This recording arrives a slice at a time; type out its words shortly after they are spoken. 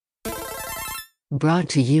Brought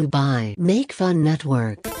to you by Make Fun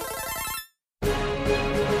Network.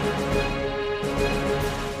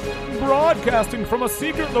 Broadcasting from a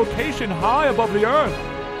secret location high above the earth.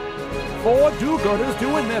 Four do-gooders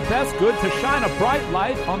doing their best good to shine a bright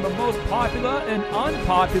light on the most popular and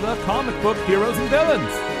unpopular comic book heroes and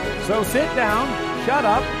villains. So sit down, shut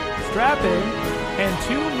up, strap in, and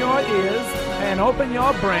tune your ears and open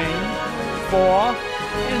your brain for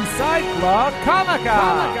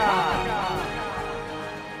Encyclocomica.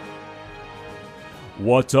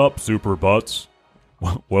 What's up, Super Butts?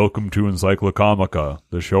 Welcome to Encyclocomica,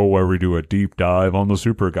 the show where we do a deep dive on the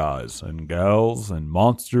super guys and gals and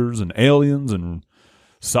monsters and aliens and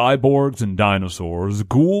cyborgs and dinosaurs,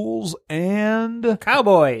 ghouls and...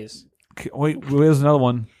 Cowboys. Wait, there's another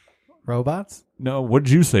one. Robots? No, what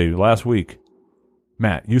did you say last week?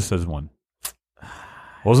 Matt, you said one.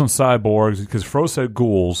 Wasn't cyborgs, because Fro said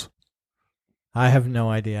ghouls. I have no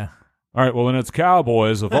idea. All right, well, then it's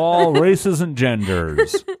cowboys of all races and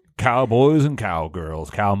genders. Cowboys and cowgirls,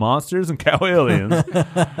 cow monsters and cow aliens,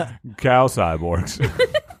 cow cyborgs.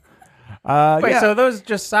 Wait, so those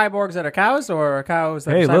just cyborgs that are cows or cows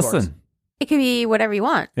that are cyborgs? Hey, listen. It could be whatever you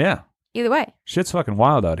want. Yeah. Either way. Shit's fucking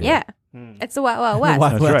wild out here. Yeah. It's the Wild Wild West.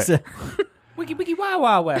 Wild That's West. Wiki Wiki Wild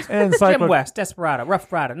Wild West. And Jim West, Desperado,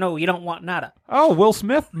 Rough Rider. No, you don't want nada. Oh, Will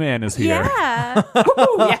Smith man is here. Yeah.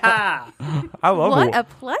 Ooh, yeah. I love What it. a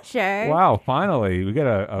pleasure. Wow, finally. We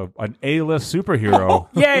got an A-list superhero.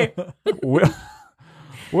 Yay.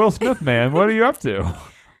 Will Smith man, what are you up to?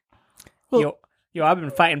 Yo, I've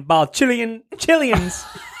been fighting Chileans.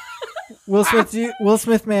 Will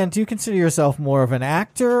Smith, man, do you consider yourself more of an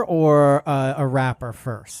actor or a rapper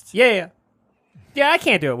first? Yeah. Yeah, I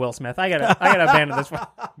can't do it, Will Smith. I gotta abandon this one.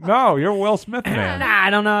 No, you're Will Smith man. Nah, I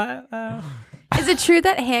don't know. Is it true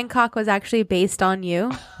that Hancock was actually based on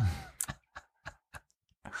you?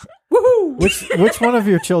 Woohoo! Which one of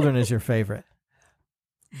your children is your favorite?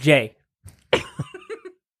 Jay,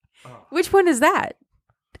 Which one is that?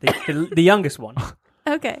 the youngest one.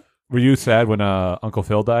 Okay. Were you sad when Uncle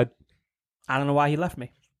Phil died? I don't know why he left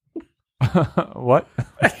me. What?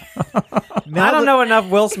 Now I don't know enough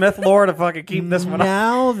Will Smith lore to fucking keep this one up.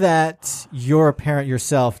 Now that you're a parent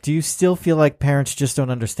yourself, do you still feel like parents just don't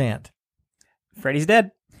understand? Freddy's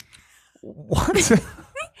dead. What?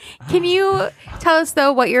 Can you tell us,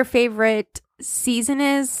 though, what your favorite season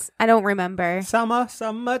is? I don't remember.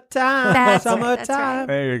 Summertime. That's Summertime. right.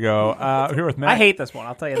 There you go. We're here with Matt. I hate this one.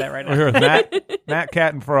 I'll tell you that right We're now. here with Matt,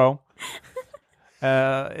 Cat, and Fro.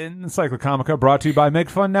 In Encyclocomica, brought to you by Make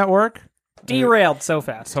Fun Network. Derailed so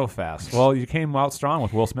fast. So fast. Well, you came out strong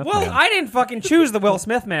with Will Smith. Well, man. I didn't fucking choose the Will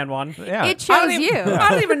Smith man one. Yeah. It chose you. I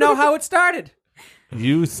don't even know how it started.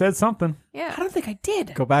 You said something. Yeah. I don't think I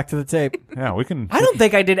did. Go back to the tape. Yeah, we can. I don't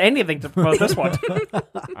think I did anything to promote this one.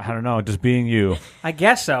 I don't know. Just being you. I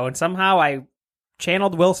guess so. And somehow I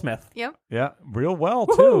channeled Will Smith. Yep. Yeah, real well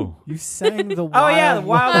too. You sang the Oh, yeah, the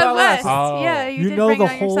Wild Wild Wild West. West. Oh. Yeah, you You did know bring the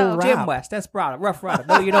it on whole yourself. rap. Jim West, Desperado, Rough Rider.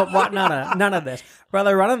 No, you don't want none of this.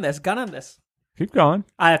 Brother, running this, gunning this. Keep going.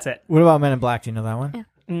 That's it. What about Men in Black? Do you know that one?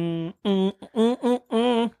 And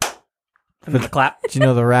then the clap. Do you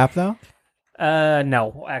know the rap, though?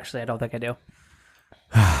 No, actually, I don't think I do.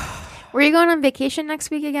 Were you going on vacation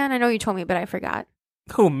next week again? I know you told me, but I forgot.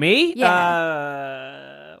 Who, me?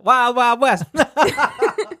 Yeah. Wild Wild West.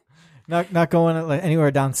 Not going like, anywhere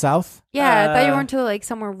down south? Yeah, I thought you were into like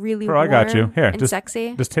somewhere really Bro, I warm got you. Here, and just-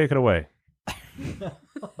 sexy. Just take it away.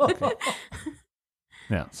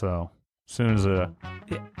 Yeah. So as soon as Yeah,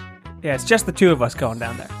 it's just the two of us going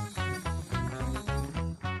down there.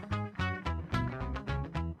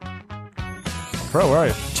 Bro, where are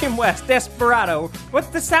you? Jim West, Desperado.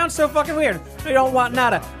 What? This sounds so fucking weird. You don't want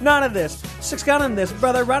nada. None of this. Six gunning this.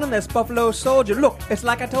 Brother running this. Buffalo soldier. Look, it's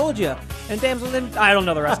like I told you. And damsel in... I don't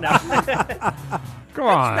know the rest now. Come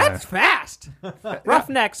on. That's fast.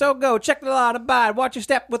 Roughneck, so go. Check the law, abide. Watch your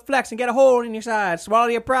step with flex and get a hole in your side. Swallow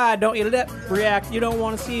your pride. Don't you let react. You don't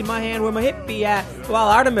want to see my hand where my hip be at. While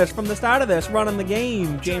Artemis from the start of this running the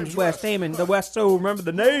game. James West, Damon, the West, so remember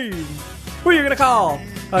the name. Who you gonna call?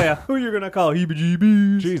 Oh yeah, who you gonna call?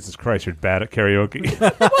 Heebie-jeebies. Jesus Christ, you're bad at karaoke.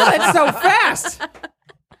 Well, it's so fast.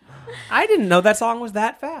 I didn't know that song was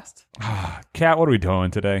that fast. Kat, what are we doing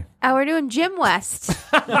today? We're doing Jim West.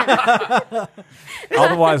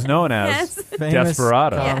 Otherwise known as Yes. Famous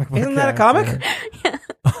Desperado. comic book Isn't that a character. comic?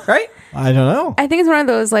 Right? I don't know. I think it's one of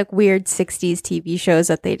those like weird 60s TV shows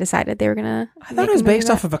that they decided they were going to I thought it was based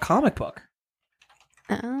off of a comic book.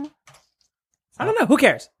 Oh. I don't know. Who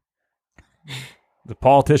cares? The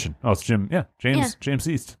politician. Oh, it's Jim. Yeah, James. Yeah. James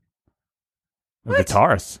East. The What?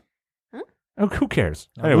 guitarist. Huh? Who cares?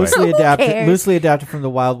 Anyway, cares? Loosely adapted from the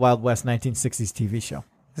Wild Wild West 1960s TV show.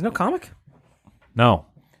 There's no comic? no.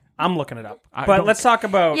 I'm looking it up. I But don't- let's talk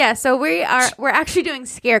about... Yeah, so we're actually doing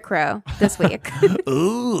Scarecrow this week.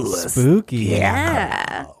 Spooky.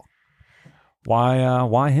 Yeah.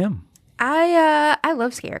 Why him? I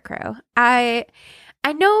love Scarecrow. I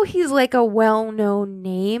know he's like a well-known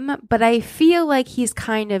name, but I feel like he's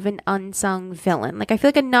kind of an unsung villain. Like I feel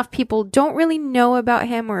like enough people don't really know about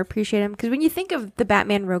him or appreciate him because when you think of the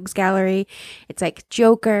Batman Rogues Gallery, it's like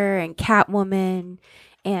Joker and Catwoman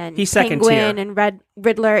and He's second Penguin tier. and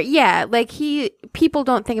Riddler. Yeah, like people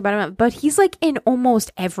don't think about him, but he's like in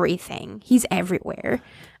almost everything. He's everywhere.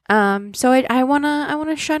 So I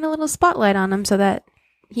wanna shine a little spotlight on him so that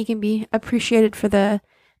he can be appreciated for the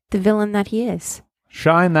villain that he is.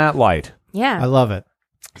 Shine that light. Yeah. I love it.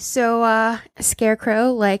 So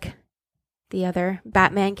Scarecrow, like the other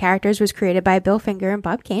Batman characters, was created by Bill Finger and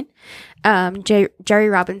Bob Kane. Jerry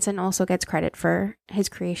Robinson also gets credit for his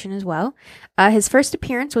creation as well. His first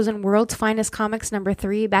appearance was in World's Finest Comics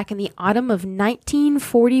 #3 back in the autumn of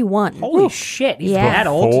 1941. Holy shit. He's Yeah. that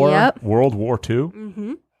old? For Yep. World War II?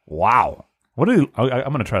 Mm-hmm. Wow. What do I'm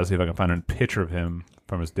going to try to see if I can find a picture of him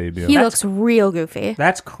from his debut. He looks real goofy.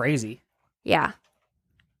 That's crazy. Yeah.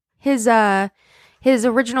 His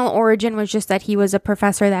original origin was just that he was a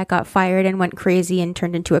professor that got fired and went crazy and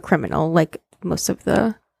turned into a criminal, like most of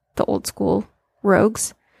the old school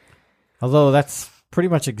rogues. Although that's pretty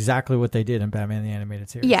much exactly what they did in Batman the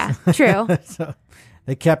Animated Series. Yeah, true. So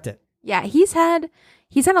they kept it. Yeah, he's had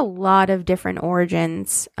a lot of different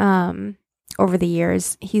origins over the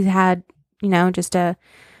years. He's had, just a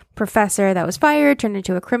professor that was fired, turned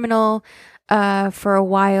into a criminal. For a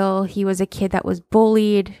while, he was a kid that was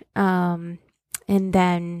bullied, and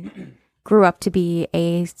then grew up to be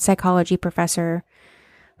a psychology professor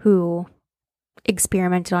who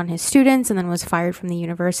experimented on his students and then was fired from the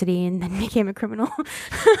university and then became a criminal.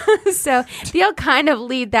 So they all kind of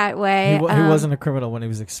lead that way. He wasn't a criminal when he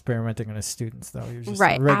was experimenting on his students, though. He was just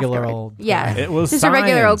Right, a regular afterward. old Yeah. It was just science. a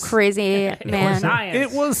regular old crazy man. Science.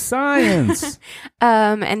 It was science.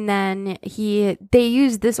 And then they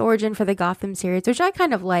used this origin for the Gotham series, which I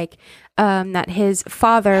kind of like, that his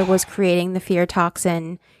father was creating the fear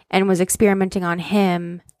toxin and was experimenting on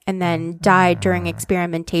him and then died during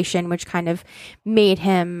experimentation, which kind of made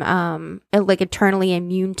him like eternally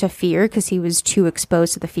immune to fear because he was too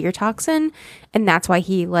exposed to the fear toxin. And that's why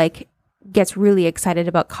he like gets really excited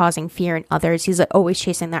about causing fear in others. He's like always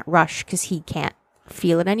chasing that rush because he can't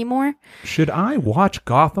feel it anymore. Should I watch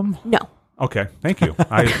Gotham? No. Okay, thank you.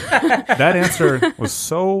 That answer was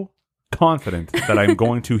so confident that I'm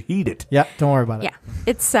going to heed it. Yeah, don't worry about it. Yeah.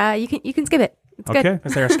 It's you can skip it. It's Okay. good.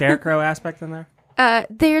 Is there a scarecrow aspect in there?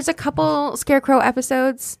 There's a couple Scarecrow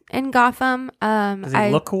episodes in Gotham. Does he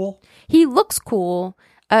look cool? He looks cool.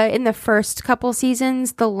 In the first couple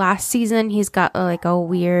seasons, the last season, he's got like a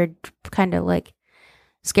weird kind of like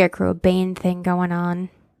Scarecrow Bane thing going on.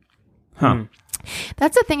 Huh.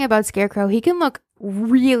 That's the thing about Scarecrow. He can look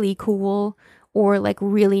really cool or like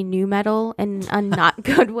really new metal in a not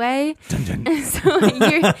good way. So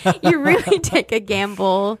you really take a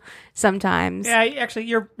gamble sometimes. Yeah, actually,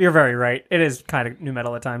 you're very right. It is kind of new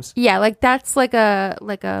metal at times. Yeah, like that's like a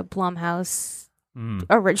Blumhouse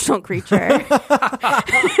original creature.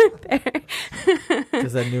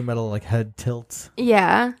 Does that new metal like head tilts?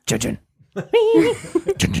 Yeah.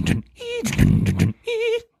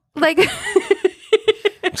 Like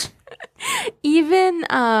even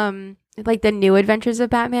like the New Adventures of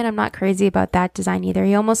Batman, I'm not crazy about that design either.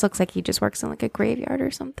 He almost looks like he just works in like a graveyard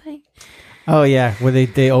or something. Oh yeah, where they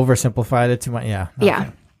oversimplified it too much. Yeah.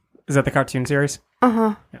 Yeah. Is that the cartoon series?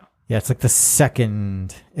 Uh-huh. Yeah, it's like the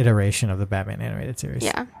second iteration of the Batman animated series.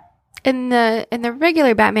 Yeah. In the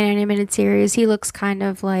regular Batman animated series, he looks kind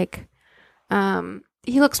of like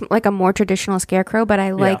he looks like a more traditional Scarecrow, but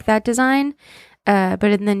I like that design. But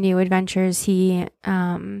in the New Adventures, he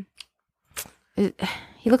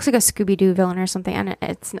looks like a Scooby-Doo villain or something, and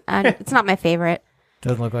it's not my favorite.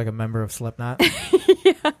 Doesn't look like a member of Slipknot.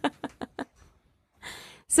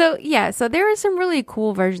 Yeah. So there are some really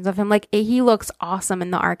cool versions of him. Like he looks awesome in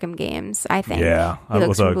the Arkham games, I think. Yeah, he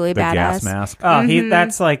looks really the badass. gas mask. Oh,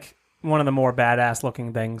 that's like one of the more badass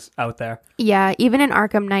looking things out there. Yeah, even in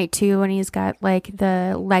Arkham Knight too, when he's got like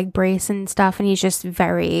the leg brace and stuff, and he's just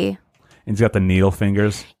very. And he's got the needle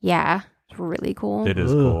fingers. Yeah, it's really cool. It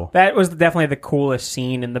is cool. That was definitely the coolest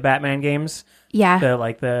scene in the Batman games. Yeah.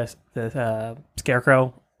 The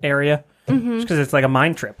Scarecrow area, because it's like a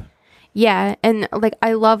mind trip. Yeah, and like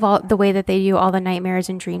I love all the way that they do all the nightmares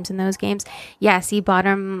and dreams in those games. Yeah, see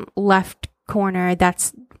bottom left corner,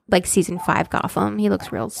 that's like season 5 Gotham. He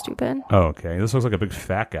looks real stupid. Oh, okay. This looks like a big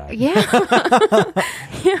fat guy. Yeah.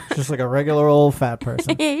 Just like a regular old fat I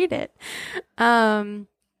person. hate it.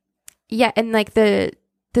 Yeah, and like the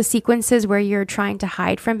sequences where you're trying to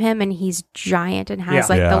hide from him and he's giant and has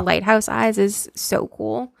like Yeah. the lighthouse eyes is so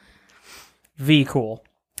cool. Cool.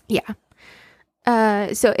 Yeah.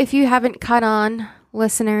 So if you haven't caught on,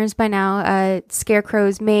 listeners, by now,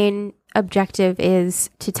 Scarecrow's main objective is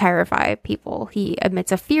to terrify people. He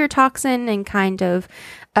emits a fear toxin and kind of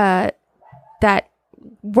that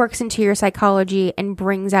works into your psychology and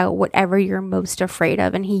brings out whatever you're most afraid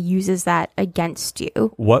of, and he uses that against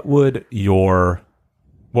you. What would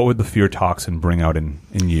the fear toxin bring out in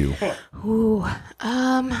you? Ooh,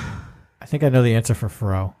 I think I know the answer for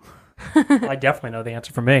Fro. I definitely know the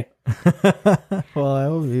answer for me. Well, I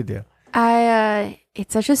hope you do.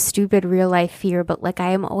 it's such a stupid real life fear, but like I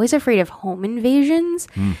am always afraid of home invasions.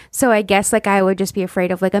 So I guess like I would just be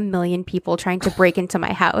afraid of like a million people trying to break into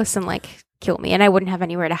my house and like kill me, and I wouldn't have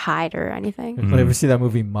anywhere to hide or anything. Did you ever see that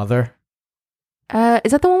movie Mother?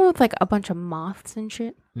 Is that the one with like a bunch of moths and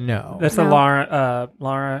shit? No. That's the No.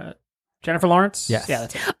 Laura Jennifer Lawrence? Yes. Yeah,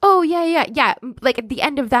 that's it. Oh yeah. Like at the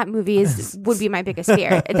end of that movie would be my biggest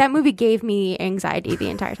fear. That movie gave me anxiety the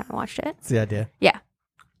entire time I watched it. That's the idea. Yeah.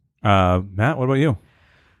 Matt, what about you?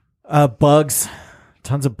 Bugs.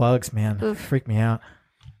 Tons of bugs, man. Oof. Freak me out.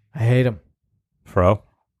 I hate them. Fro?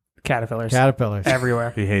 Caterpillars. Caterpillars.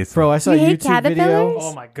 Everywhere. He hates Bro, I saw a You hate YouTube video. caterpillars?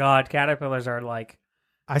 Oh my god, caterpillars are like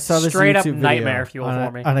I saw this straight up YouTube video nightmare fuel on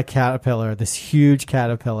for me. on a caterpillar, this huge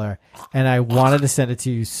caterpillar, and I wanted to send it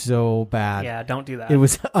to you so bad. yeah, don't do that. It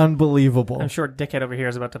was unbelievable. I'm sure dickhead over here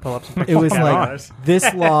is about to pull up some It was like caterpillars.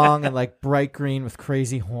 this long and like bright green with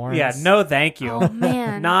crazy horns. Yeah, no thank you. Oh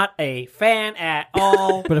man. Not a fan at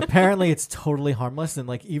all. But apparently it's totally harmless, and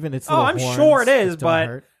like even its Oh, little I'm horns sure it is, just don't but-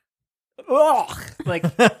 hurt. Ugh. Like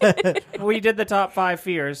we did the top 5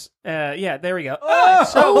 fears. Yeah, there we go. Oh,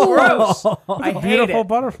 it's so gross. I hate beautiful it.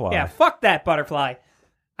 butterfly. Yeah, fuck that butterfly.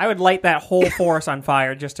 I would light that whole forest on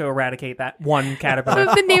fire just to eradicate that one caterpillar.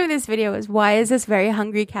 So the name of this video is "Why is this very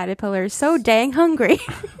hungry caterpillar so dang hungry?"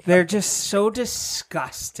 They're just so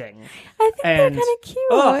disgusting. I think And they're kind of cute.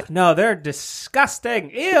 ugh, no, they're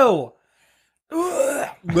disgusting. Ew. Ugh.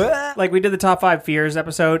 Like we did the top 5 fears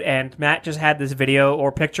episode, and Matt just had this video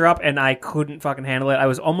or picture up, and I couldn't fucking handle it. I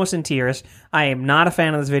was almost in tears. I am not a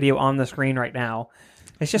fan of this video on the screen right now.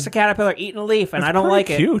 It's just a caterpillar eating a leaf, and I don't like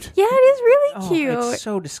it. Cute. Yeah, it is really Oh, cute. it's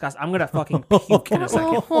so disgusting. I'm gonna fucking puke in a second.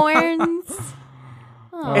 Little horns.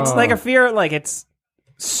 It's like a fear. Like it's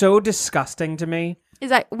so disgusting to me. Is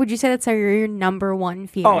that? Would you say that's your number one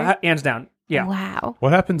fear? Oh, hands down. Yeah. Wow.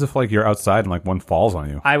 What happens if like you're outside and like one falls on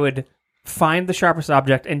you? I would find the sharpest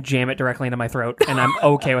object and jam it directly into my throat, and I'm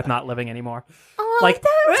okay with not living anymore. Oh, Like, like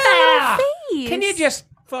that ah! face. Can you just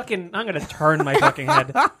fucking... I'm going to turn my fucking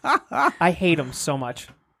head. I hate them so much.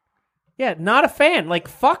 Yeah, not a fan. Like,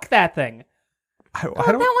 fuck that thing. I Oh,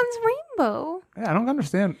 don't. that one's rainbow. I don't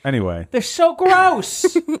understand. Anyway, They're so gross.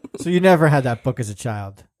 So you never had that book as a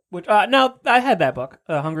child? Which, no, I had that book,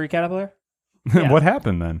 Hungry Caterpillar. Yeah. what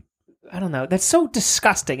happened then? I don't know. That's so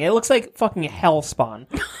disgusting. It looks like fucking hell spawn.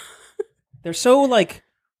 They're so, like...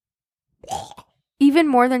 Even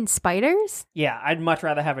more than spiders? Yeah, I'd much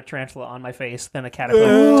rather have a tarantula on my face than a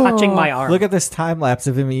caterpillar touching my arm. Look at this time lapse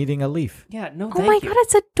of him eating a leaf. Yeah, no Oh thank my you. god,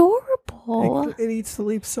 it's adorable. It eats the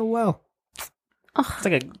leaf so well. It's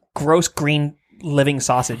like a gross green living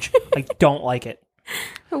sausage. I don't like it.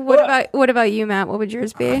 What about you, Matt? What would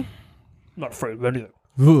yours be? I'm not afraid of anything.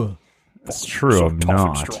 Ugh. That's true. So I'm tough and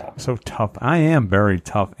not strong. so tough. I am very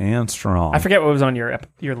tough and strong. I forget what was on your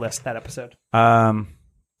list that episode.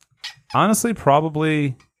 Honestly,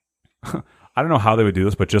 probably. I don't know how they would do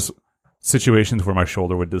this, but just situations where my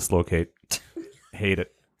shoulder would dislocate. Hate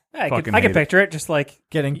it. Yeah, I Fucking could hate it. picture it just like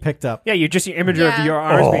Getting picked up. your imagery of Yeah. your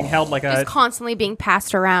arms Oh. being held like Just a constantly being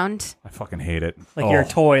passed around. I fucking hate it. like your Oh.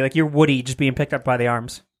 toy, like your Woody just being picked up by the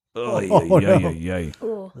arms. Ay, Oh, ay, no. ay,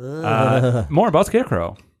 ay. More about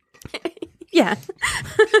Scarecrow. Yeah.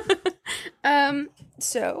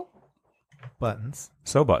 So Buttons.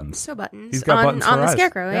 So buttons. buttons. He's got on, buttons for on the eyes.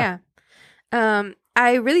 scarecrow, yeah.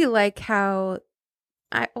 I really like how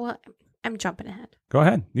I'm jumping ahead. Go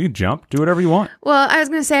ahead. You can jump. Do whatever you want. Well, I was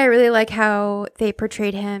going to say I really like how they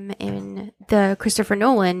portrayed him in the Christopher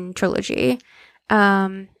Nolan trilogy.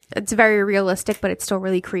 It's very realistic, but it's still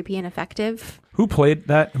really creepy and effective. Who played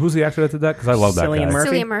that? Who's the actor that did that? Because I love that Cillian guy. Murphy?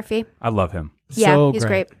 Cillian Murphy. I love him. Yeah, So he's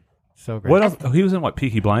great. So great. What else? Oh, he was in what?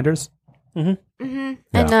 Peaky Blinders. Mm-hmm.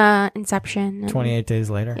 And Inception. And, 28 days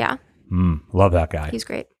later. Yeah, Love that guy. he's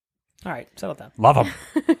great. All right, settle down. Love him.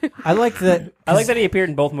 I like that. I like that he appeared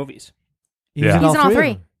in both movies. He was Yeah. in He's in all of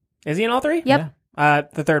three. them. Is he in all three? Yep.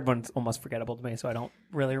 The third one's almost forgettable to me, so I don't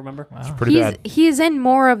really remember. Wow. Pretty bad. He's in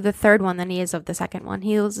more of the third one than he is of the second one.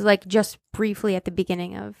 He was like just briefly at the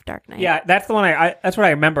beginning of Dark Knight. Yeah, that's the one. that's what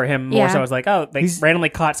I remember him more. Yeah. So I was like, oh, they He's- randomly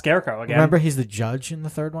caught Scarecrow again. Remember, he's the judge in the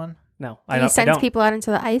third one. No, He sends people out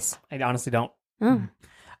into the ice. I honestly don't. Oh.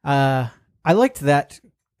 I liked that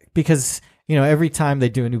because every time they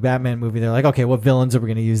do a new Batman movie, they're like, okay, what villains are we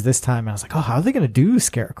going to use this time? And I was like, oh, how are they going to do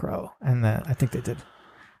Scarecrow? And I think they did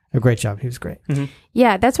a great job. He was great.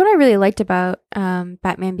 Yeah, that's what I really liked about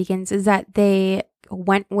Batman Begins is that they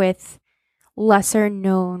went with lesser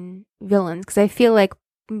known villains because I feel like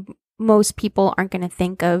most people aren't going to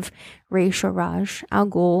think of Ra's al Ghul, Al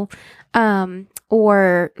Ghul,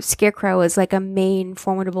 or Scarecrow as like a main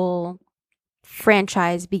formidable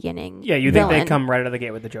franchise beginning. Yeah, you think villain. they come right out of the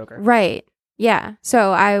gate with the Joker? Right. Yeah.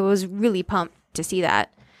 So I was really pumped to see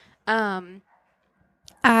that.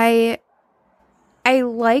 I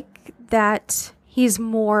like that he's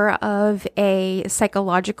more of a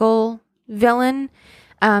psychological villain.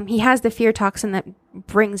 He has the fear toxin that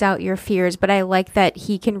brings out your fears, but I like that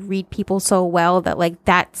he can read people so well that like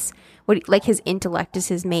that's what like his intellect is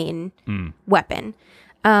his main weapon.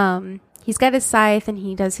 He's got his scythe and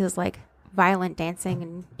he does his like violent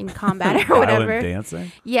dancing in combat or whatever. Violent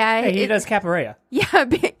dancing? Yeah, Hey, he does capoeira. Yeah,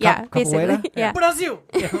 yeah, basically. Capoeira? Yeah. Brasil.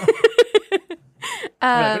 I'm like, what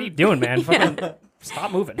are you doing, man? Fucking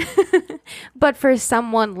stop moving. But for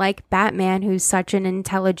someone like Batman, who's such an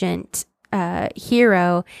intelligent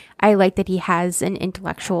hero, I like that he has an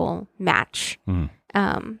intellectual match.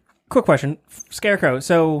 Quick question. Scarecrow,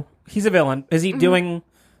 so he's a villain. Is he doing,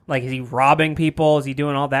 like, is he robbing people? Is he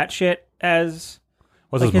doing all that shit as...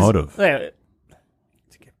 What's like his motive?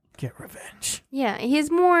 Get revenge. Yeah,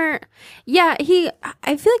 he's more. Yeah,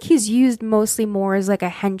 I feel like he's used mostly more as like a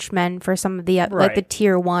henchman for some of the like Right. the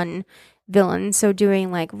tier 1 villains. So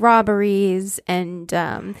doing like robberies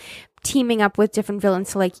and teaming up with different villains.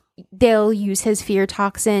 So like they'll use his fear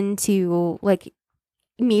toxin to like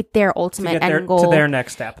meet their to ultimate get end goal. to their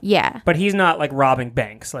next step. Yeah. But he's not, like, robbing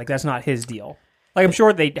banks. Like, that's not his deal. Like, I'm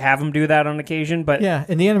sure they have him do that on occasion, but... Yeah,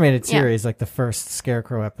 in the animated Yeah. series, like the first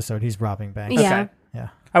Scarecrow episode, he's robbing banks. Yeah. Yeah.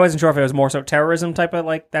 I wasn't sure if it was more so terrorism type of,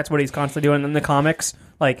 like, that's what he's constantly doing in the comics.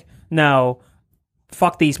 Like, no,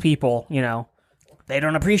 fuck these people, They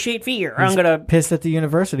don't appreciate fear. I'm He's gonna... pissed at the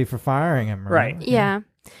university for firing him. Right. remember? Yeah.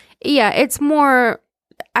 Yeah, it's more,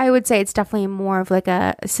 I would say it's definitely more of like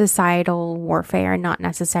a societal warfare, not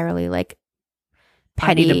necessarily like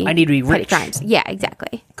petty. I need to be petty rich. crimes. Yeah,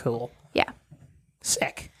 exactly. Cool. Yeah.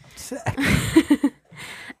 Sick.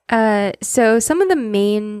 So some of the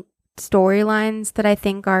main storylines that I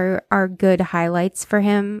think are good highlights for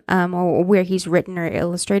him, or where he's written or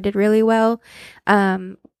illustrated really well,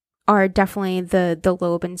 are definitely the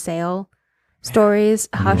Loeb and Sale stories,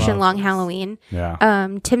 Hush and Long Halloween. Yeah.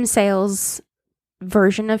 Tim Sale's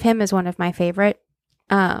version of him is one of my favorite.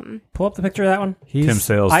 Pull up the picture of that one. Tim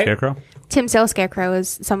Sale's I- Scarecrow? Tim Sale Scarecrow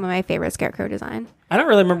is some of my favorite Scarecrow design. I don't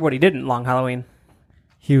really remember what he did in Long Halloween.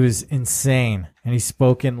 He was insane, and he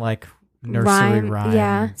spoke in like nursery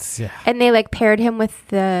rhymes. Yeah. And they like paired him with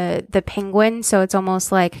the penguin, so it's almost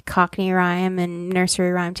like Cockney rhyme and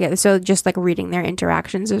nursery rhyme together. So just like reading their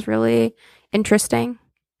interactions is really interesting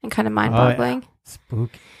and kind of mind-boggling.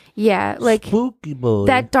 Spooky. Yeah, like Spooky boy.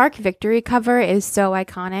 that Dark Victory cover is so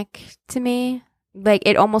iconic to me. Like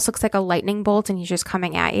it almost looks like a lightning bolt, and he's just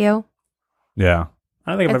coming at you. Yeah.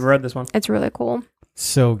 I don't think I've ever read this one. It's really cool.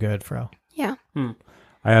 So good, Fro. Yeah.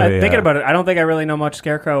 I had Thinking about it, I don't think I really know much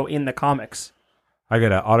Scarecrow in the comics. I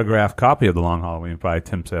got an autographed copy of The Long Halloween by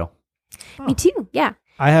Tim Sale. Me too. Yeah.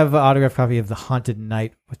 I have an autographed copy of The Haunted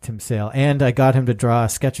Night with Tim Sale, and I got him to draw a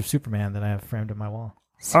sketch of Superman that I have framed on my wall.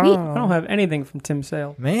 Sweet. I don't have anything from Tim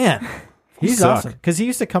Sale. Man, he's suck. awesome because he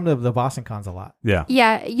used to come to the Boston Cons a lot. Yeah.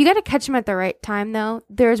 Yeah, you got to catch him at the right time, though.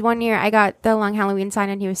 There was one year I got the Long Halloween sign,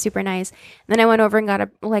 and he was super nice. And then I went over and got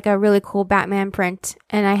a really cool Batman print,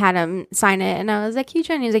 and I had him sign it. And I was like, "Can you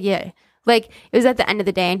try?" And he was like, "Yeah." Like it was at the end of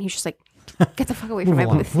the day, and he's just like, "Get the fuck away from my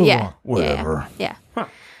Move on, booth." move Yeah, on. Whatever. Yeah. Huh.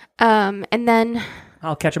 And then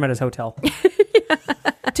I'll catch him at his hotel.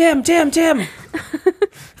 Tim!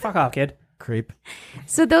 Fuck off, kid. Creep.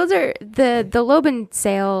 so those are the Loeb and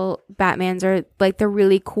Sale Batmans are like the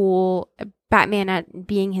really cool Batman at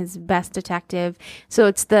being his best detective. So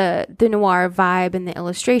it's the noir vibe and the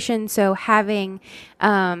illustration. So having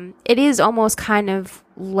it is almost kind of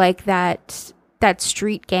like that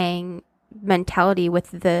street gang mentality with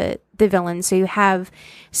the villains. So you have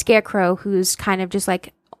Scarecrow, who's kind of just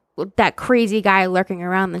like that crazy guy lurking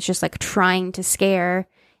around that's just like trying to scare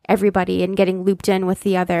everybody and getting looped in with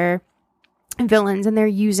the other villains, and they're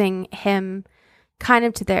using him kind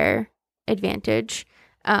of to their advantage.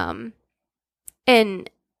 But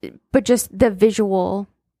just the visual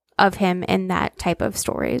of him in that type of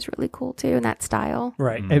story is really cool too, in that style.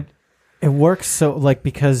 Right. It works so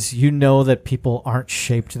because you know that people aren't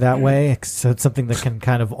shaped that way, so it's something that can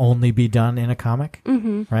kind of only be done in a comic,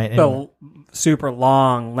 right? And So super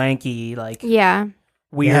long, lanky, like Yeah.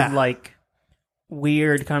 weird, Yeah. like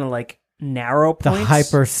weird kind of like narrow the points.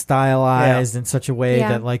 hyper stylized in such a way Yeah.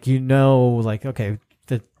 that like, you know, like, okay,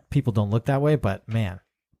 the people don't look that way, but man,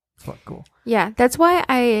 it's fucking cool. Yeah, that's why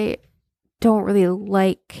I don't really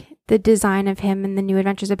like the design of him in the New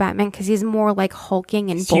Adventures of Batman, because he's more like hulking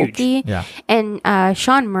and He's huge. bulky. Yeah. And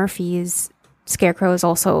Sean Murphy's Scarecrow is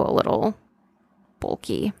also a little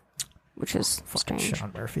bulky, which is strange.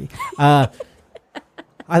 Sean Murphy. I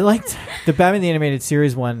liked the Batman the Animated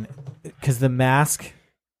Series one because the mask,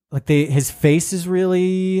 like his face is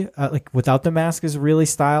really like without the mask is really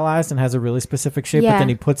stylized and has a really specific shape. But Yeah. then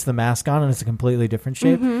he puts the mask on and it's a completely different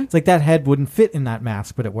shape. It's like that head wouldn't fit in that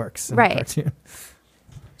mask, but it works. In the Right. cartoon.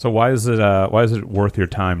 So why is it worth your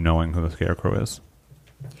time knowing who the Scarecrow is?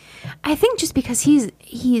 I think just because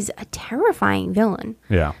he's a terrifying villain.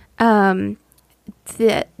 Yeah.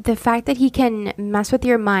 The fact that he can mess with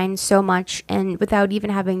your mind so much and without even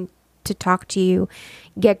having to talk to you,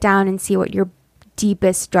 get down and see what your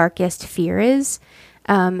deepest, darkest fear is,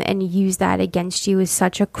 and use that against you is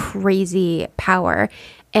such a crazy power.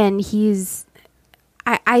 And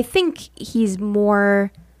I think he's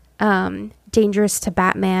more dangerous to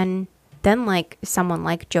Batman than like someone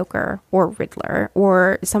like Joker or Riddler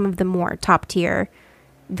or some of the more top tier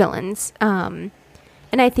villains. And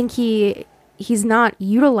I think he's not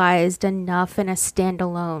utilized enough in a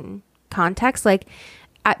standalone context. Like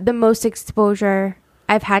the most exposure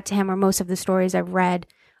I've had to him, or most of the stories I've read,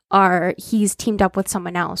 are he's teamed up with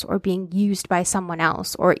someone else or being used by someone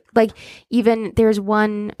else, or like even there's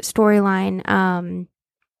one storyline,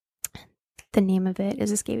 the name of it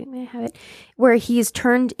is escaping me, I have it, where he's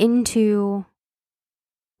turned into,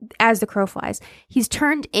 as the crow flies, he's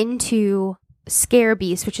turned into Scare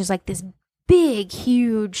Beast, which is like this big,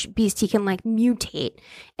 huge beast. He can like mutate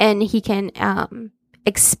and he can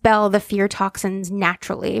expel the fear toxins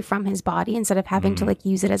naturally from his body instead of having to like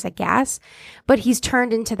use it as a gas. But he's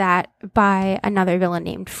turned into that by another villain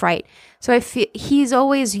named Fright. So I feel he's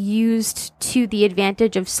always used to the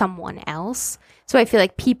advantage of someone else. So I feel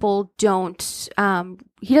like people don't,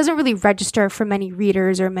 he doesn't really register for many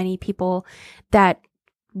readers or many people that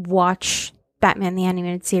watch Batman the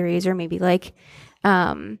Animated Series, or maybe like,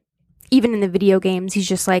 even in the video games, he's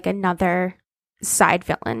just like another side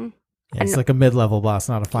villain. Yeah, it's like a mid-level boss,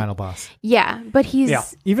 not a final boss. Yeah, but he's... Yeah.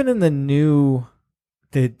 Even in the new,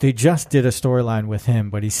 they just did a storyline with him,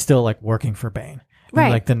 but he's still like working for Bane. And, Right.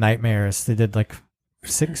 like the Nightmares, they did like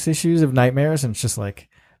 6 issues of Nightmares, and it's just like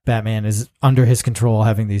Batman is under his control,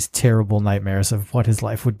 having these terrible nightmares of what his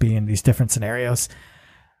life would be in these different scenarios.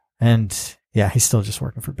 And yeah, he's still just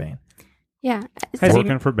working for Bane. Yeah.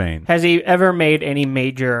 Working for Bane. Has he ever made any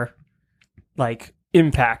major like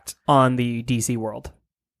impact on the DC world?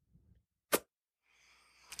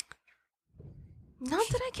 Not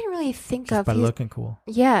that I can really think Just of. by He's- looking cool.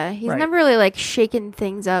 Yeah, he's Right. never really like shaken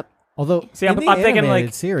things up. Although, See, in I'm the thinking, animated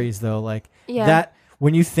like- series, though, like Yeah. that,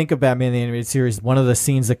 when you think of Batman the Animated Series, one of the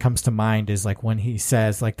scenes that comes to mind is like when he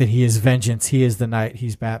says like that he is vengeance, he is the night,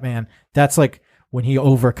 he's Batman. That's like when he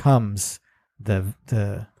overcomes the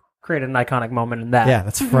Created an iconic moment in that. yeah,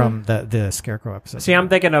 that's from the Scarecrow episode. See, I'm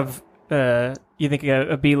thinking of you think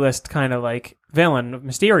a B-list kind of like villain of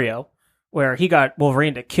Mysterio, where he got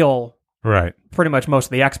Wolverine to kill Right. pretty much most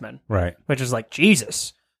of the X-Men, Right. which is like,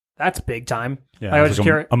 Jesus, that's big time. Yeah. I it was was just like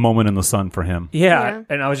curious. a moment in the sun for him. Yeah,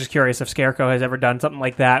 and I was just curious if Scarecrow has ever done something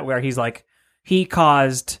like that, where he's like, he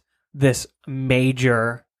caused this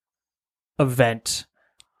major event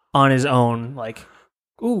on his own. Like,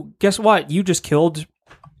 ooh, guess what? You just killed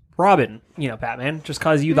Robin, Batman, just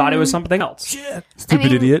because you thought it was something else. Stupid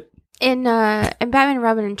mean- idiot. In Batman and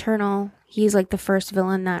Robin Eternal, he's like the first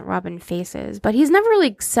villain that Robin faces, but he's never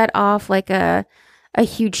really set off like a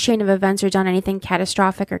huge chain of events or done anything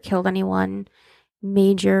catastrophic or killed anyone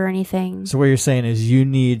major or anything. So what you're saying is you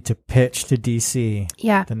need to pitch to DC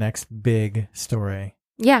Yeah, the next big story.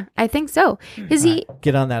 yeah, I think so. Is he?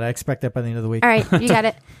 Get on that. I expect that by the end of the week. All right, you got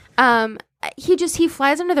it. He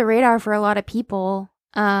flies under the radar for a lot of people,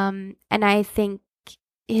 and I think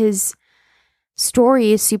his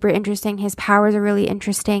story is super interesting. His powers are really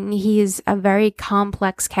interesting. He's a very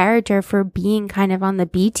complex character for being kind of on the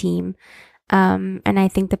B team, and I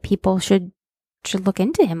think that people should look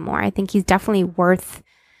into him more. I think he's definitely worth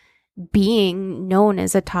being known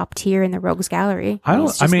as a top tier in the Rogues Gallery.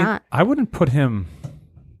 He's just not. I wouldn't put him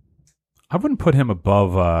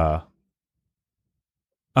above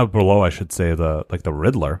below, I should say, the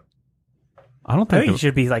Riddler. I don't I think think he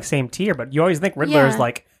should be like same tier, but you always think Riddler is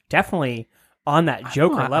like definitely on that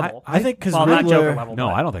Joker level. I think because well, not Joker level. no,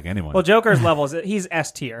 but- I don't think anyone. Well, Joker's level is he's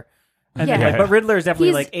S tier. And Yeah. then, but Riddler is definitely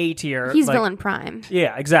He's- like A tier. He's like, villain prime.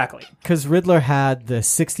 Yeah, exactly. because Riddler had the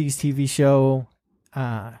 60s TV show.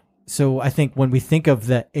 So I think when we think of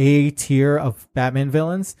the A tier of Batman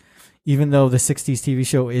villains, even though the 60s TV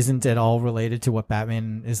show isn't at all related to what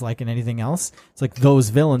Batman is like in anything else, it's like those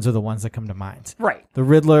villains are the ones that come to mind. Right. The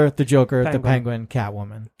Riddler, the Joker, the Penguin. Penguin,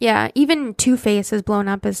 Catwoman. Yeah, even Two-Face is blown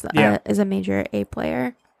up as Yeah. as a major A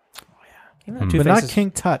player. But not King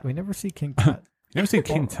Tut. We never see King Tut. You never seen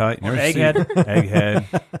King Tut? You Or never Egghead. seen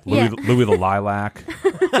Egghead? Yeah. Louis the Lilac.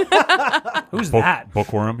 Who's that?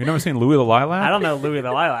 Bookworm. You never seen Louis the Lilac? I don't know Louis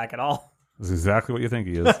the Lilac at all. That's exactly what you think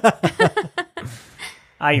he is.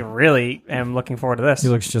 I really am looking forward to this. He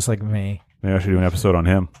looks just like me. Maybe I should do an episode on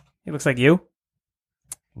him. He looks like you.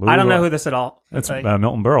 Louis I don't the- know who this at all. That's Like,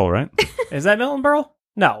 Milton Berle, right? is that Milton Berle?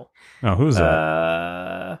 No. No, who's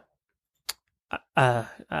that? I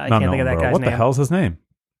Not can't think of Milton that Berle. guy's What name. the hell's his name?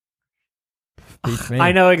 Beats me.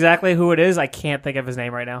 I know exactly who it is. I can't think of his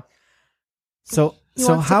name right now. So He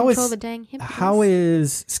so wants to how control is the dang hippies. how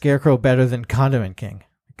is Scarecrow better than Condiment King?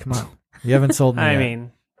 Come on, you haven't sold me. I yet.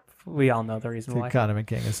 mean, we all know the reason Dude, why. Condiment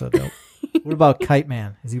King is so dope. What about Kite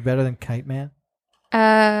Man? Is he better than Kite Man?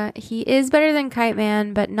 He is better than Kite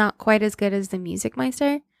Man, but not quite as good as the Music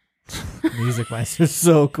Meister. Music Meister's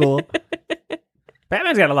so cool.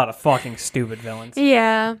 Batman's got a lot of fucking stupid villains.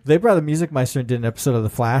 Yeah. They brought the Music Meister and did an episode of The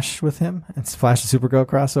Flash with him. It's Flash and Supergirl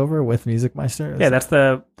crossover with Music Meister. Yeah, that's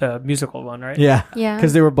the musical one, right? yeah. Yeah.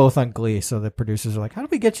 Because they were both on Glee, so the producers are like, "How do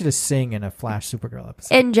we get you to sing in a Flash Supergirl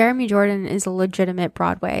episode?" And Jeremy Jordan is a legitimate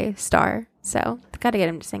Broadway star, so got to get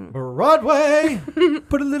him to sing. Broadway.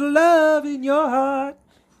 Put a little love in your heart.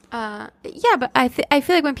 Yeah, but I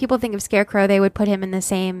feel like when people think of Scarecrow, they would put him in the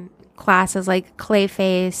same class as like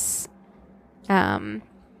Clayface, Yeah,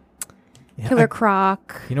 Killer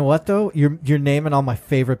Croc. you know what though? You're naming all my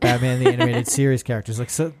favorite Batman the Animated Series characters.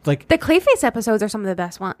 Like The Clayface episodes are some of the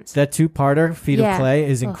best ones. that 2-parter, Feet Yeah. of Clay,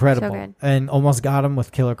 is Oh, so incredible. good. And Almost Got Him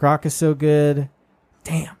with Killer Croc is so good.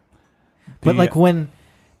 Damn. But like when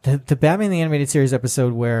the Batman the Animated Series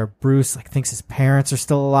episode where Bruce like thinks his parents are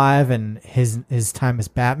still alive and his time as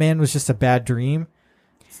Batman was just a bad dream.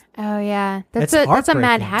 Oh yeah, It's that's a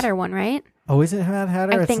Mad heartbreaking. Hatter one, right? Oh, is it Mad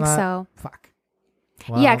Hatter? I It's think not- so. Fuck.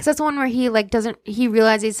 Yeah, Wow. because that's the one where he like doesn't he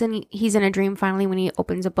realizes he's in a dream finally when he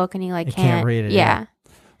opens a book and he like He can't read it, Yeah.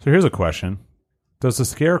 So here's a question. Does the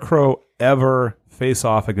Scarecrow ever face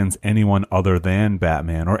off against anyone other than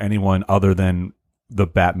Batman or anyone other than the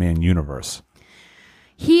Batman universe?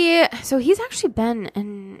 He's actually been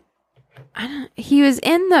in. He was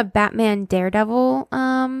in the Batman Daredevil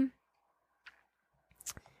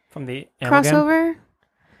From the Amalgam? crossover.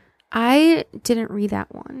 I didn't read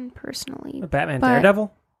that one personally. The Batman but-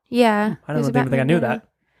 Daredevil? Yeah, I there's don't a even think I knew Batman that.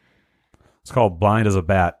 It's called Blind as a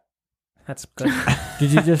Bat. That's good.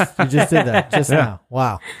 Did you just did that just Yeah. now?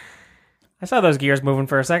 Wow. I saw those gears moving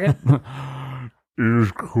for a second.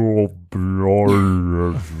 It's called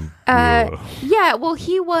Blind as Yeah, well,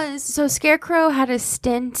 so Scarecrow had a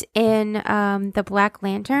stint in the Black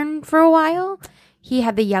Lantern for a while. He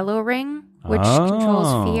had the yellow ring, which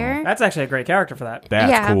controls fear. That's actually a great character for that.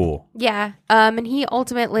 That's Yeah. cool. Yeah, and he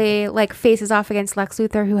ultimately like faces off against Lex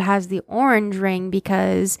Luthor, who has the orange ring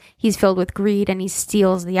because he's filled with greed and he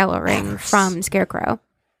steals the yellow ring from Scarecrow.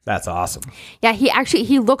 That's awesome. Yeah,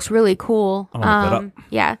 he looks really cool. I'm gonna look that up.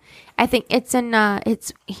 Yeah, I think it's in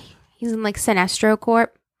he's in like Sinestro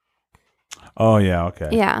Corp. Oh, yeah, okay.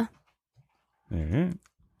 Yeah. Mhm.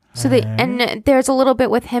 So and there's a little bit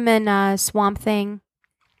with him and Swamp Thing,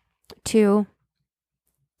 too.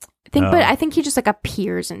 But I think he just like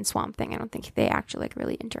appears in Swamp Thing. I don't think they actually like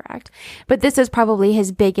really interact. But this is probably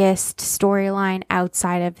his biggest storyline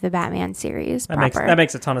outside of the Batman series. That proper.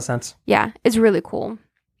 makes a ton of sense. Yeah, it's really cool.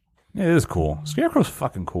 It is cool. Scarecrow's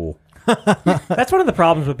fucking cool. That's one of the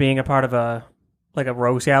problems with being a part of a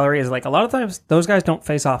rogues gallery is like a lot of times those guys don't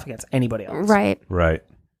face off against anybody else. Right. Right.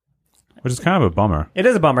 Which is kind of a bummer. It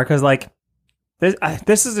is a bummer because like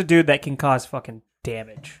this is a dude that can cause fucking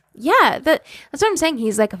damage. Yeah, that's what I'm saying.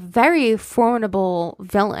 He's like a very formidable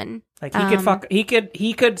villain. Like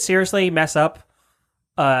he could seriously mess up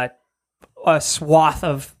a swath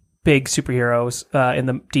of big superheroes in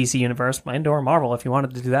the DC universe and or Marvel if you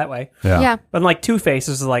wanted to do that way. Yeah. But like Two-Face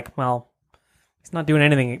is like, well, he's not doing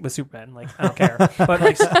anything with Superman. Like I don't care. But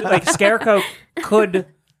like Scarecrow could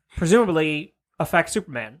presumably affect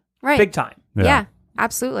Superman Right. big time. Yeah.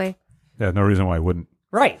 Absolutely. Yeah, no reason why he wouldn't.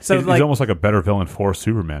 Right. So He's almost like a better villain for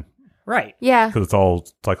Superman right. Yeah. because it's all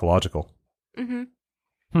psychological.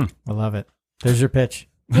 Mm-hmm. I love it. There's your pitch.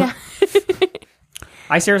 Yeah.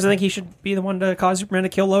 I seriously think he should be the one to cause Superman to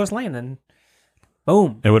kill Lois Lane, and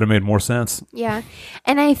boom. It would have made more sense. Yeah.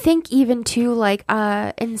 And I think even too, like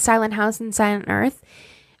in Silent House and Silent Earth,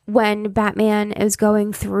 when Batman is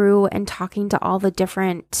going through and talking to all the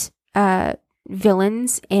different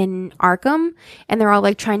villains in Arkham, and they're all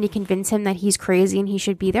like trying to convince him that he's crazy and he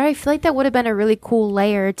should be there, I feel like that would have been a really cool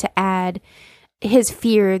layer to add his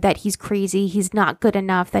fear that he's crazy, he's not good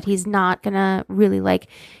enough, that he's not gonna really like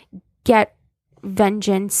get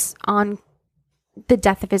vengeance on the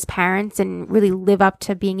death of his parents and really live up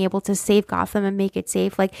to being able to save Gotham and make it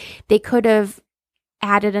safe. Like they could have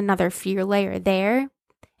added another fear layer there.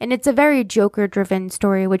 And it's a very Joker driven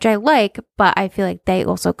story, which I like, but I feel like they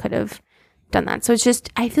also could have done that. So it's just,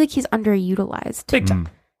 I feel like he's underutilized. Big time.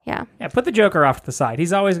 Yeah. Yeah, put the Joker off to the side.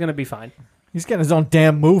 He's always going to be fine. He's getting his own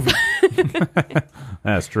damn movie.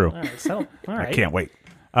 That's true. All right. So, all right. I can't wait.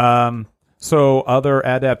 So other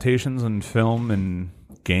adaptations in film and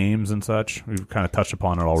games and such, we've kind of touched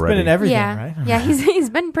upon it It's already. been in everything, yeah. right? Yeah, he's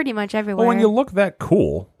been pretty much everywhere. Well, when you look that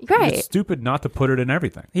cool, Right. it's stupid not to put it in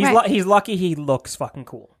everything. He's Right. he's lucky he looks fucking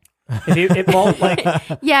cool. If won't like.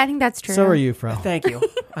 Yeah, I think that's true. So are you, Fro. Thank you.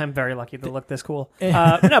 I'm very lucky to look this cool.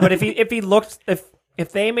 No, but if he looked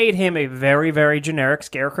if they made him a very very generic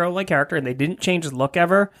Scarecrow like character and they didn't change his look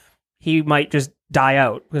ever, he might just die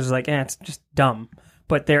out because it's like it's just dumb.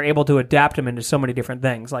 But they're able to adapt him into so many different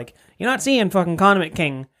things. Like you're not seeing fucking Condiment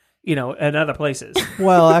King, in other places.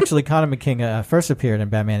 Well, actually, Condiment King first appeared in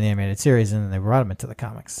Batman the Animated Series, and then they brought him into the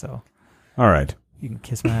comics. So All right. you can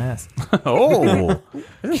kiss my ass. Oh,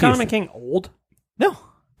 Isn't Condiment King old? No,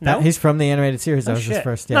 No? he's from the animated series. That Oh, was his shit.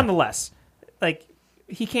 first. Yeah. Nonetheless, like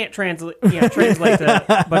he can't translate to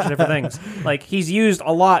a bunch of different things. Like he's used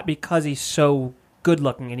a lot because he's so good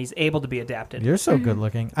looking and he's able to be adapted. You're so good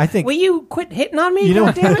looking. I think Will you quit hitting on me? You know-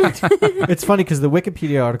 God damn it! it's funny because the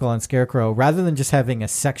Wikipedia article on Scarecrow, rather than just having a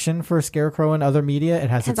section for Scarecrow and other media,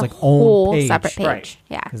 it has Has its a like whole own page separate page. Right.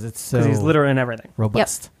 Yeah. because it's so Because he's literally in everything.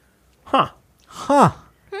 robust. Huh. Huh?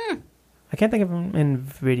 I can't think of him in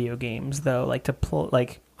video games though. Like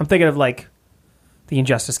I'm thinking of like the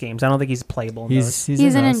Injustice games. I don't think he's playable. In those. He's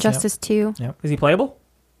He's in those, Injustice 2. Is he playable?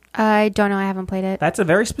 I don't know. I haven't played it. That's a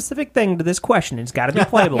very specific thing to this question. It's got to be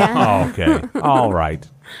playable. Yeah. Oh, okay. All right.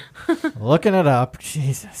 Yep. Looking it up.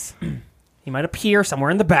 Jesus. He might appear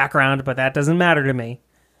somewhere in the background, but that doesn't matter to me.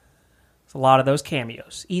 It's a lot of those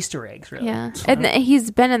cameos, Easter eggs, really. Yeah. And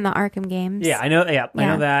he's been in the Arkham games. Yeah, I know. Yeah, I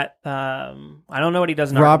know Yeah. that. I don't know what he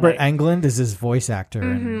does in Robert Arkham Knight. Englund is his voice actor,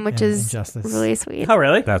 Which in is Injustice. really sweet. Oh,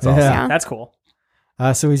 really? That's Yeah. awesome. Yeah. That's cool.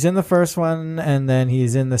 So he's in the first one, and then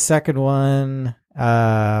he's in the second one.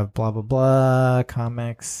 Blah blah blah.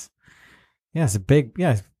 Comics. Yeah, it's a big.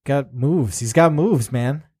 Yeah, he's got moves. He's got moves,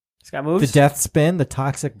 man. He's got moves. The death spin, the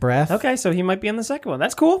toxic breath. Okay, so he might be in the second one.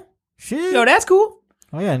 That's cool. Shit. Yo, that's cool.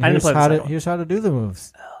 Oh yeah, and I didn't here's play the how second to one. here's how to do the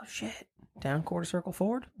moves. Oh shit! Down quarter circle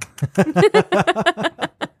forward.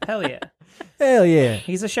 Hell yeah! Hell yeah.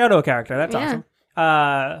 He's a Shadow character. That's Yeah.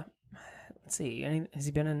 awesome. Let's see. Has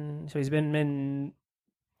he been in? So he's been in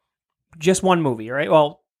just one movie, right?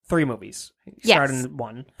 Well, 3 movies. He Yes. started in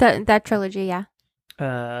one. That trilogy, yeah.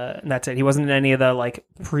 And that's it. He wasn't in any of the like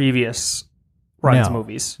previous runs No.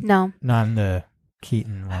 movies. No. Not in the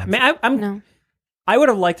Keaton one. I mean, No. I would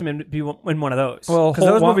have liked him to be in one of those. Well, because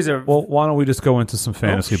those why- movies are. Well, why don't we just go into some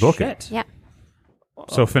fantasy booking? Shit. Yeah.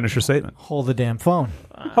 So finish your statement. Hold the damn phone.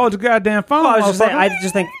 Hold your goddamn phone. Well, I was just saying, motherfucker. I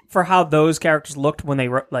just think for how those characters looked when they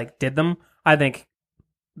did them, I think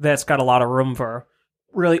that's got a lot of room for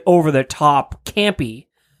really over the top, campy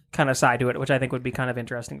kind of side to it, which I think would be kind of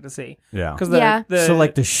interesting to see. Yeah. Because Yeah. So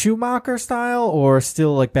like the Schumacher style, or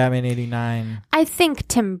still like Batman '89? I think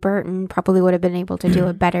Tim Burton probably would have been able to do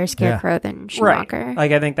a better Scarecrow than Schumacher. right,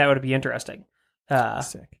 like I think that would be interesting,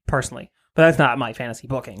 Sick. personally. But that's not my fantasy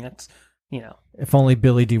booking. That's If only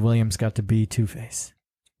Billy D. Williams got to be Two-Face.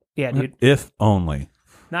 yeah, dude. If only.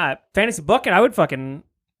 Nah, fantasy booking. I would fucking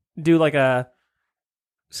do like a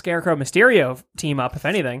Scarecrow Mysterio team up, if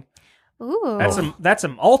anything. Ooh. That's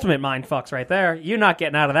some ultimate mind fucks right there. You're not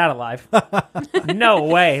getting out of that alive. No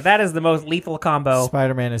way. That is the most lethal combo.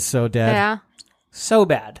 Spider-Man is so dead. Yeah. So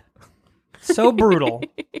bad. So brutal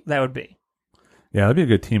that would be. Yeah, that'd be a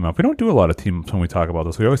good team up. We don't do a lot of team ups when we talk about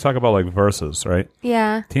this. We always talk about like versus, right?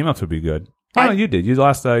 Yeah. Team ups would be good. Oh, no, you did. You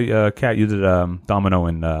last Kat. You did Domino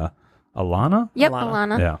and Alana. Yep, Alana.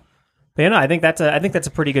 Alana. Yeah. But yeah, no, I think that's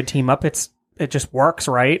a pretty good team up. It's it just works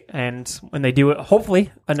right. And when they do it,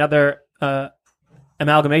 hopefully another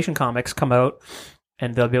Amalgamation comics come out,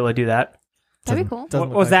 and they'll be able to do that. That'd be cool. Doesn't What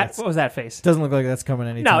look was like that? that's- What was that face? Doesn't look like that's coming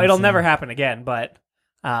anytime No, it'll soon. never happen again. But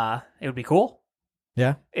it would be cool.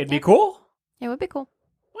 Yeah. It'd be cool. It would be cool.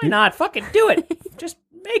 Why not? Fucking do it. Just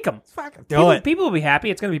make them. Do it. People will be happy.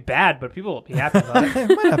 It's going to be bad, but people will be happy about it.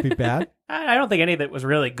 It might not be bad. I don't think any of it was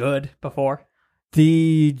really good before.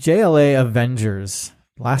 The JLA Avengers,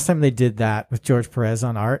 last time they did that with George Perez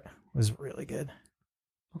on art, was really good.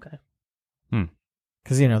 Okay.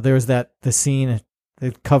 Because, there was the scene,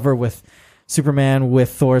 the cover with Superman with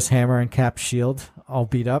Thor's hammer and Cap's shield all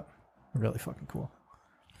beat up. Really fucking cool.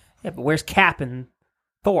 Yeah, but where's Cap and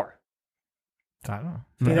Thor? I don't know.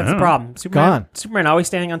 See, that's the problem. Gone. Superman always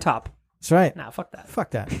standing on top. That's right. Nah, fuck that.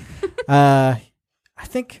 Fuck that. I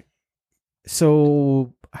think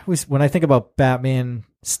so. When I think about Batman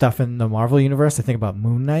stuff in the Marvel universe, I think about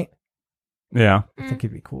Moon Knight. Yeah. I think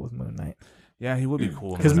he'd be cool with Moon Knight Yeah, he would be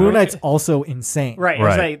cool. because Moon Knight's also insane. Right.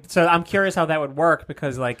 Right. Right. So I'm curious how that would work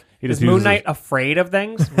because, like, He is just Moon uses Knight afraid of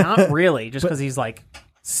things? Not really, just because he's like,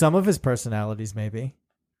 Some of his personalities, maybe.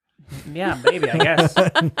 yeah, maybe, I guess.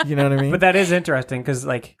 You know what I mean? But that is interesting because,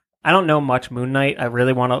 like, I don't know much Moon Knight. I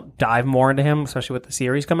really want to dive more into him, especially with the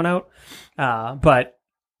series coming out. But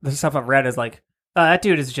the stuff I've read is like, that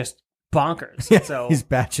dude is just bonkers. Yeah, So he's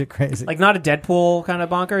batshit crazy. like not a Deadpool kind of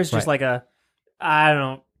bonkers, just Right. like I don't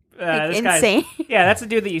know. Like This guy's- insane. yeah, that's the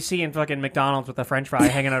dude that you see in fucking McDonald's with a French fry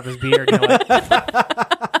hanging out of his beard. You're like,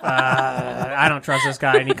 I don't trust this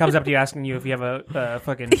guy. And he comes up to you asking you if you have a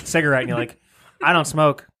fucking cigarette, and you're like, I don't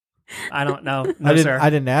smoke. I don't know. No, sir. I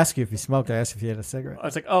didn't ask you if you smoked. I asked if you had a cigarette. I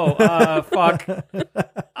was like, fuck.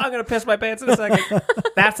 I'm going to piss my pants in a second.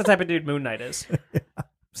 That's the type of dude Moon Knight is.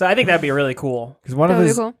 So I think that'd be really cool. Because one of That would be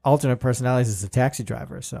his cool. alternate personalities is a taxi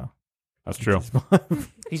driver. So That's true.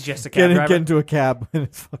 He's just a cab driver. get into a cab and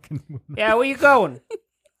it's fucking. Yeah, where you going?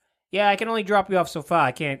 Yeah, I can only drop you off so far.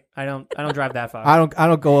 I don't drive that far. I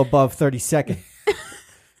don't go above 32nd.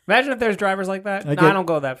 Imagine if there's drivers like that. I No, get- I don't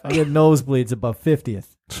go that far. I get nosebleeds above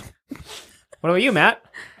 50th. What about you, Matt?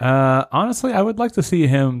 Honestly, I would like to see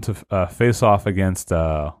him to face off against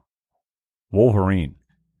Wolverine.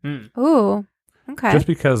 Ooh. Okay. Just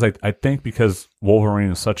because I think because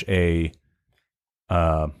Wolverine is such a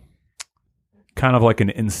kind of like an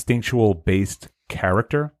instinctual based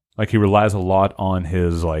character. Like he relies a lot on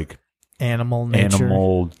his like Animal nature.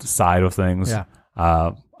 animal side of things. Yeah.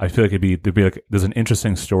 I feel like there's an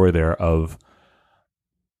interesting story there of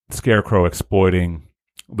Scarecrow exploiting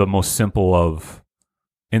the most simple of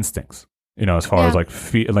instincts. As far as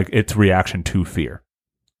Yeah. like like its reaction to fear.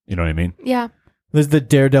 You know what I mean? Yeah. There's the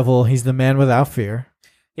Daredevil. He's the man without fear.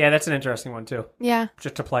 Yeah, that's an interesting one too. Yeah.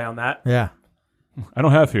 Just to play on that. Yeah. I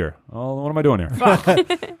don't have fear. Oh, what am I doing here?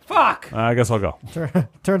 Fuck. I guess I'll go.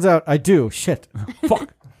 Turns out I do. Shit.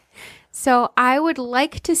 Fuck. So I would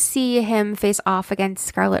like to see him face off against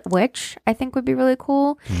Scarlet Witch. I think would be really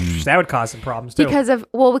cool That would cause some problems too. because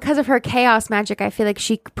of her chaos magic. I feel like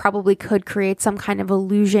she probably could create some kind of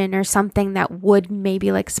illusion or something that would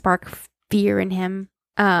maybe like spark fear in him.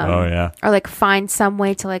 Oh yeah. Or like find some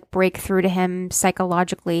way to like break through to him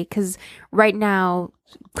psychologically. Because right now,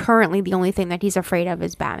 currently, the only thing that he's afraid of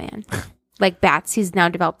is Batman. Like bats. He's now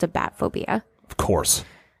developed a bat phobia. Of course.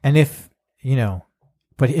 And if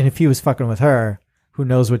if he was fucking with her, who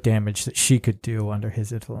knows what damage that she could do under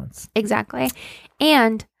his influence? Exactly.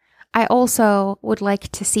 And I also would like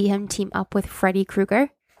to see him team up with Freddy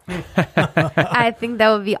Krueger. I think that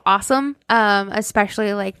would be awesome.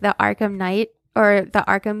 Especially like the Arkham Knight or the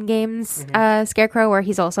Arkham games Scarecrow, where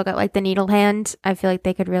he's also got like the needle hand. I feel like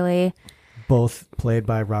they could really Both played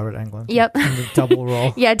by Robert Englund. Yep. In the double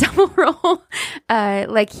role. Yeah, double role.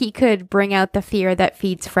 Like he could bring out the fear that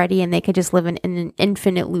feeds Freddy, and they could just live in an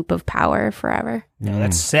infinite loop of power forever. Yeah,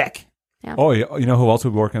 that's sick. Oh, you know who else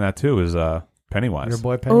would work in that too is Pennywise. Your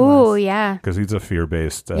boy Pennywise. Oh yeah. Because he's a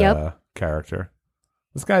fear-based Yep. character.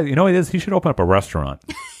 This guy, he should open up a restaurant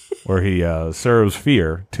where he serves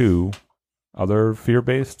fear to other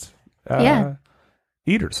fear-based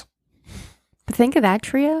eaters. But think of that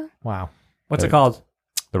trio. Wow. What's it called?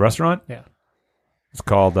 The restaurant? Yeah. It's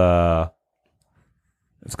called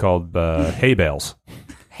Hay Bales.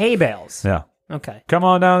 Hay bales. Yeah. Okay. Come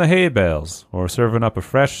on down to Hay Bales. We're serving up a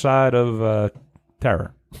fresh side of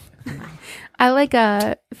terror. I like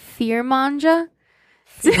a fear manja.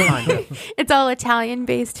 Manja. It's all Italian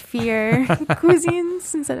based fear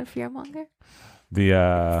cuisines instead of fear monger.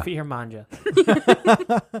 The Fear manja.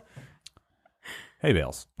 Hay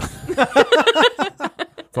Bales.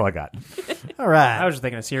 That's all I got. All right. I was just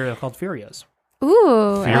thinking of cereal called Furios.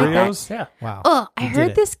 Ooh, I like that. Furios? Yeah. Wow. Oh, I You did heard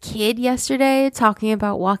it. this kid yesterday talking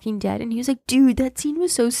about Walking Dead, and he was like, "Dude, that scene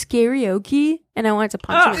was so scary, Oki," and I wanted to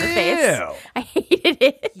punch him in the face. Ew. I hated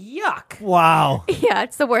it. Yuck. Wow. Yeah,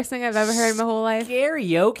 it's the worst thing I've ever heard in my whole life.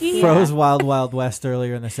 Karaoke? Fro's Wild Wild West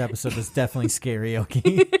earlier in this episode was definitely scary,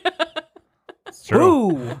 okay? It's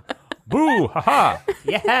true. Boo. Boo! Haha!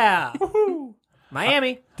 Yeah.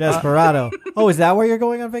 Miami. Desperado. Oh, is that where you're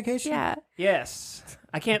going on vacation? Yeah. Yes.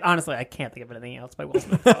 I can't think of anything else by Will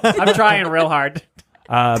Smith. I'm trying real hard.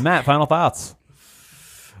 Matt, final thoughts.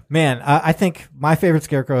 Man, I think my favorite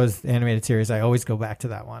Scarecrow is the animated series. I always go back to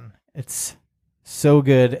that one. It's so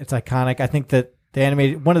good. It's iconic. I think that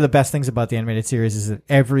one of the best things about the animated series is that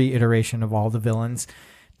every iteration of all the villains,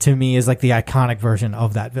 to me, is like the iconic version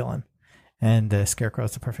of that villain. And Scarecrow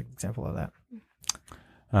is the perfect example of that.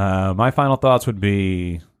 My final thoughts would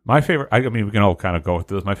be my favorite. I mean, we can all kind of go with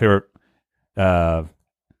this. My favorite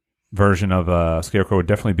version of Scarecrow would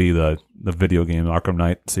definitely be the video game Arkham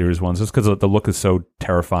Knight series ones, just because the look is so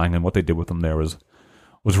terrifying, and what they did with him there was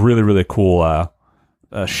really, really cool.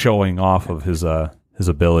 Showing off of his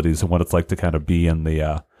abilities and what it's like to kind of be in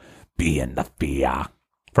the fear.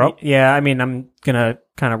 Bro? Yeah, I mean, I'm going to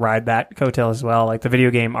kind of ride that coattail as well. Like the video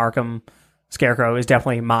game Arkham Scarecrow is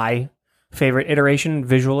definitely my favorite iteration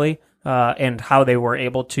visually, and how they were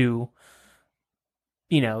able to,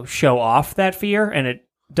 show off that fear. And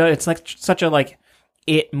it's like such a like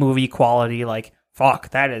It movie quality, like, fuck,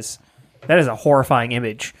 that is a horrifying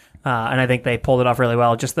image. And I think they pulled it off really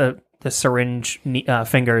well. Just the syringe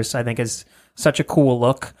fingers, I think, is such a cool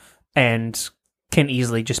look and can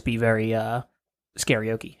easily just be very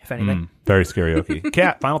scary-oky, if anything. Very scary-oky.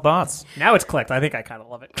 Kat, final thoughts. Now it's clicked. I think I kind of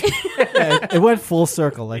love it. Yeah, it went full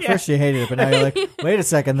circle. Like first you hated it, but now you're like, wait a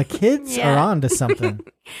second, the kids Yeah. are on to something.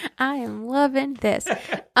 I am loving this.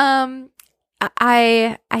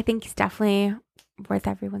 I think he's definitely worth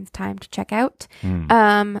everyone's time to check out.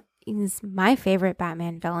 He's my favorite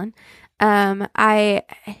Batman villain. I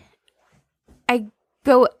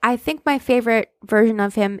think my favorite version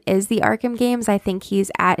of him is the Arkham games. I think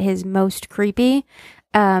he's at his most creepy.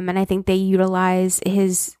 And I think they utilize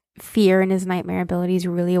his fear and his nightmare abilities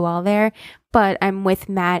really well there. But I'm with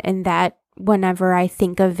Matt in that whenever I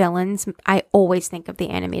think of villains, I always think of the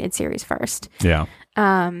animated series first. Yeah.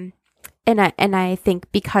 And I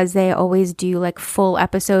think because they always do like full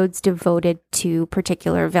episodes devoted to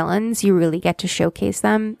particular villains, you really get to showcase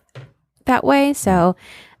them that way. So,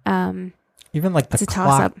 Even like It's a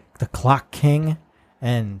toss-up. the Clock King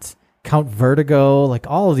and Count Vertigo, like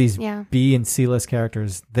all of these Yeah. B and C list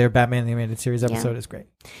characters, their Batman the Animated Series episode is great.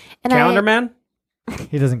 and Calendar Man?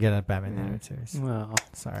 He doesn't get a Batman the Animated Series. Well,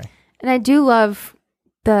 Sorry. And I do love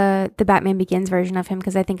the Batman Begins version of him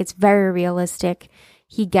because I think it's very realistic.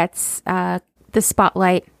 He gets the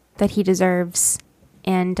spotlight that he deserves,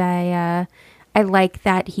 and I like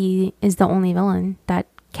that he is the only villain that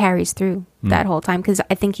carries through that whole time because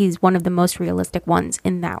I think he's one of the most realistic ones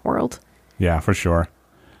in that world. Yeah, for sure.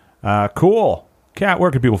 Cool. Kat,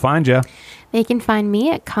 where can people find you? They can find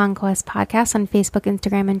me at Conquest Podcast on Facebook,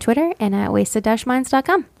 Instagram, and Twitter, and at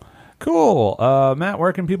wasted-minds.com. Cool. Matt,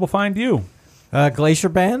 where can people find you?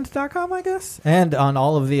 GlacierBand.com, I guess. And on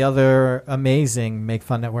all of the other amazing Make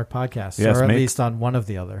Fun Network podcasts. Yes, or at least on one of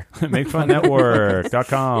the other.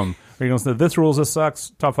 MakeFunNetwork.com. Where you can listen to This Rules, This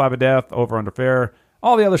Sucks, Top 5 of Death, Over Under Fair,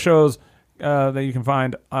 all the other shows that you can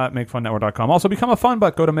find at MakeFunNetwork.com. Also, become a fun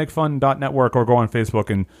butt. Go to MakeFun.network or go on Facebook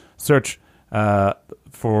and search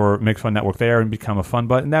for Make Fun Network there and become a fun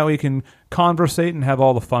butt. And that way you can conversate and have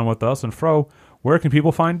all the fun with us. And Fro, where can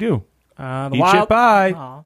people find you? the Eat wild... shit, bye. Aw.